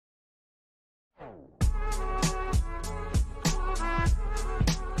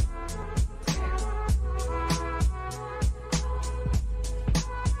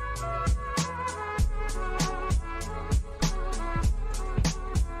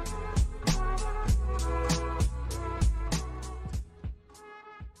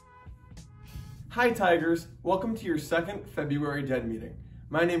Hi Tigers, welcome to your second February Den meeting.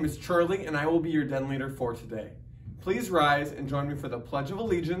 My name is Charlie and I will be your Den leader for today. Please rise and join me for the Pledge of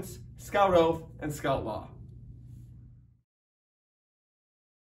Allegiance, Scout Oath, and Scout Law.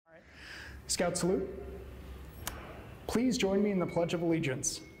 All right. Scout salute. Please join me in the Pledge of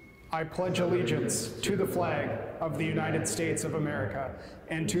Allegiance. I pledge allegiance to the flag of the United States of America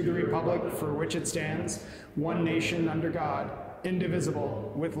and to the republic for which it stands, one nation under God,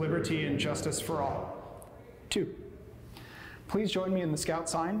 indivisible, with liberty and justice for all. 2. Please join me in the Scout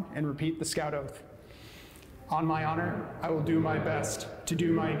sign and repeat the Scout Oath. On my honor, I will do my best to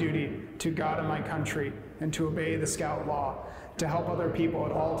do my duty to God and my country and to obey the Scout law, to help other people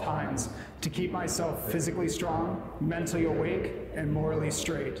at all times, to keep myself physically strong, mentally awake, and morally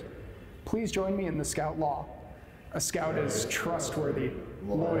straight. Please join me in the Scout law. A Scout is trustworthy,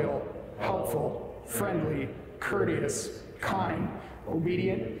 loyal, helpful, friendly, courteous, kind,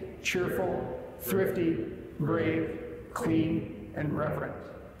 obedient, cheerful, thrifty, brave, clean, and reverent.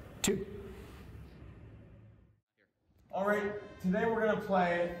 2. All right, today we're gonna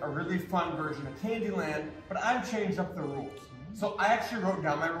play a really fun version of Candyland, but I've changed up the rules. So I actually wrote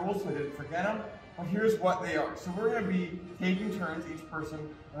down my rules so I didn't forget them, but here's what they are. So we're gonna be taking turns, each person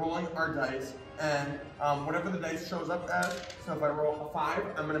rolling our dice, and whatever the dice shows up as, so if I roll a 5,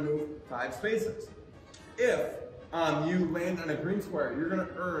 I'm gonna move 5 spaces. If you land on a green square, you're gonna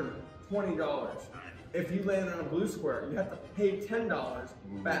earn $20. If you land on a blue square, you have to pay $10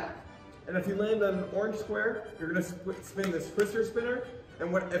 back. And if you land on an orange square, you're gonna spin this twister spinner,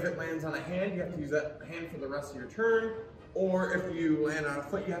 and if it lands on a hand, you have to use that hand for the rest of your turn. Or if you land on a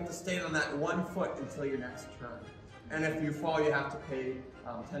foot, you have to stay on that 1 foot until your next turn. And if you fall, you have to pay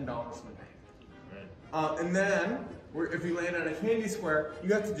 $10 to the bank. And then, if you land on a candy square,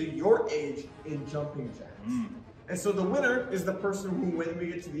 you have to do your age in jumping jacks. And so the winner is the person who, when we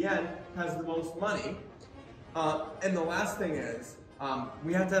get to the end, has the most money. And the last thing is,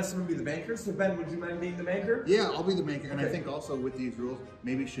 we have to have someone be the banker. So Ben, would you mind being the banker? Yeah, I'll be the banker. Okay. And I think also with these rules,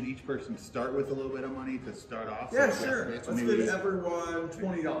 maybe should each person start with a little bit of money to start off? Yeah, so sure. Let's give everyone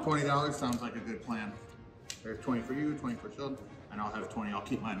 $20. $20 sounds like a good plan. There's 20 for you, 20 for Sheldon, and I'll have 20. I'll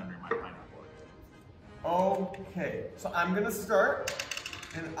keep mine under my pineapple. Okay, so I'm gonna start,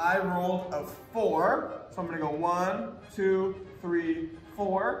 and I rolled a 4. So I'm gonna go 1, 2, 3,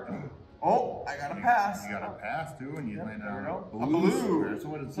 4. Oh, I got a pass. You got a pass too, and you land on a blue. Square. So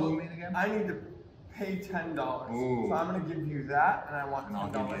what does blue mean again? I need to pay $10. Ooh. So I'm gonna give you that, and I want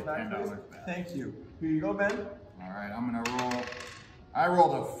 $10 back, $10 please. back. Thank you. Here you go, Ben. All right, I'm gonna roll. I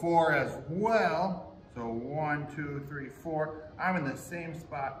rolled a 4 as well. So 1, 2, 3, 4. I'm in the same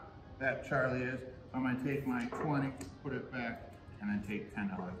spot that Charlie is. I'm gonna take my 20, put it back, and then take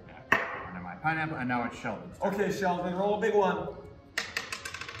 $10 back under my pineapple, and now it's Sheldon's turn. Okay, Sheldon, roll a big one.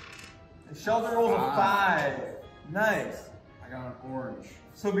 And Sheldon rolls a 5. Nice. I got an orange.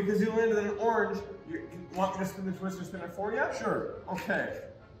 So because you landed in an orange, you want me to spin the twister spinner for you? Sure. Okay.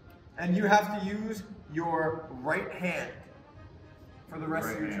 And you have to use your right hand for the rest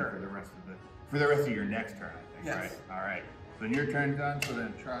of your turn. For the rest of your next turn, I think. Yes. Right. All right. So your turn's done. So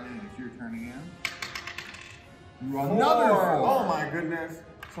then Charlie, it's your turn again. Another 4. Oh my goodness.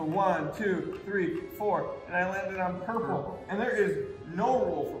 So 1, 2, 3, 4, and I landed on purple. And there is no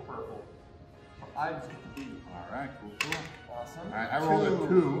rule for purple. So I just get to beat. All right. Cool. Awesome. All right. I rolled a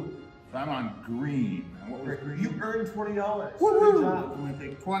 2, so I'm on green. And what was green? You earned $20. Woo-hoo! Good job. I'm gonna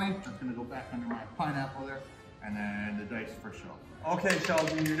take 20. That's gonna go back under my pineapple there, and then the dice for Sheldon. Okay,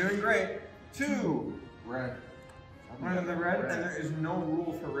 Sheldon, you're doing great. 2. Red. One of the red, and there is no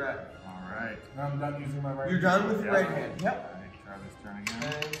rule for red. All right. Now I'm done using my right You're done with Yeah. right hand. Yep. All right, Charlie's turn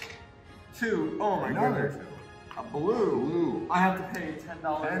again. And 2. Oh my Another goodness. A blue. I have to pay $10.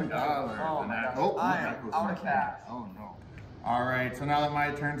 $10. Oh and my that, gosh. I that am goes out in of my cash. Oh no. All right. So now that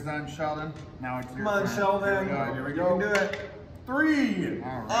my turn's done, Sheldon, now it's your Come on, turn. Sheldon. Here we You go. can do it. 3.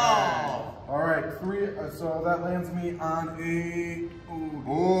 All right. Oh. All right, 3. So that lands me on a.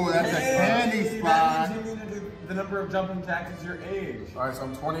 Ooh, that's a candy spot. That means you need to do the number of jumping jacks is your age. All right, so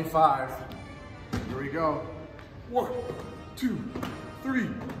I'm 25. Here we go. 1, 2, 3,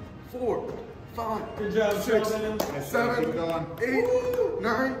 4, 5. Good job, 6, Sheldon. 7, Keep going. 8,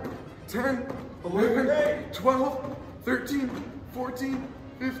 9, 10, 11, 12, 13, 14,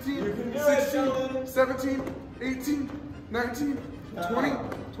 15, You can do it, 16, Sheldon. 17, 18, 19, 20,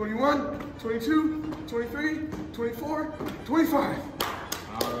 21, 22, 23, 24, 25.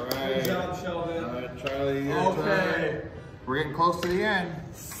 All right. Good job, Sheldon. All right, Charlie. Your Okay. turn. We're getting close to the end.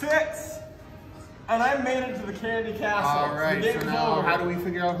 6. And I made it to the candy castle. All right, so now how do we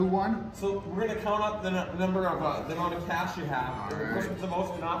figure out who won? So we're going to count up the number of the amount of cash you have. All and the right. person with the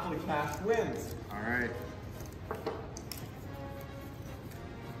most Monopoly cash wins. All right.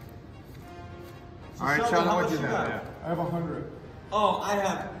 So All right, Sheldon, Sheldon, how what much do you you have? got? I have 100. Oh, I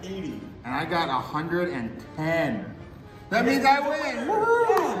have 80. And I got 110. That means I win. Woo!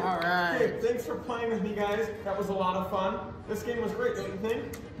 All right. Okay, thanks for playing with me, guys. That was a lot of fun. This game was great, don't you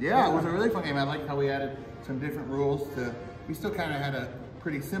think? Yeah, it was a really fun game. I like how we added some different rules to. We still kind of had a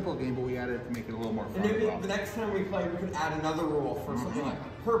pretty simple game, but we added it to make it a little more fun. And maybe as well. the next time we play, we could add another rule for something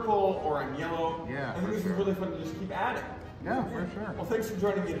like purple or in yellow. Yeah, I think for this is sure. really fun to just keep adding. Yeah, for sure. Well, thanks for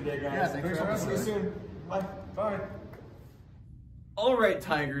joining me today, guys. Yeah, thanks for having See you us. soon. Bye. Bye. All right,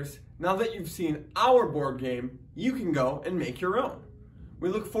 Tigers. Now that you've seen our board game, you can go and make your own. We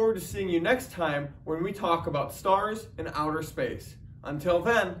look forward to seeing you next time when we talk about stars and outer space. Until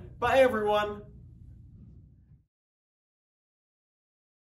then, bye everyone.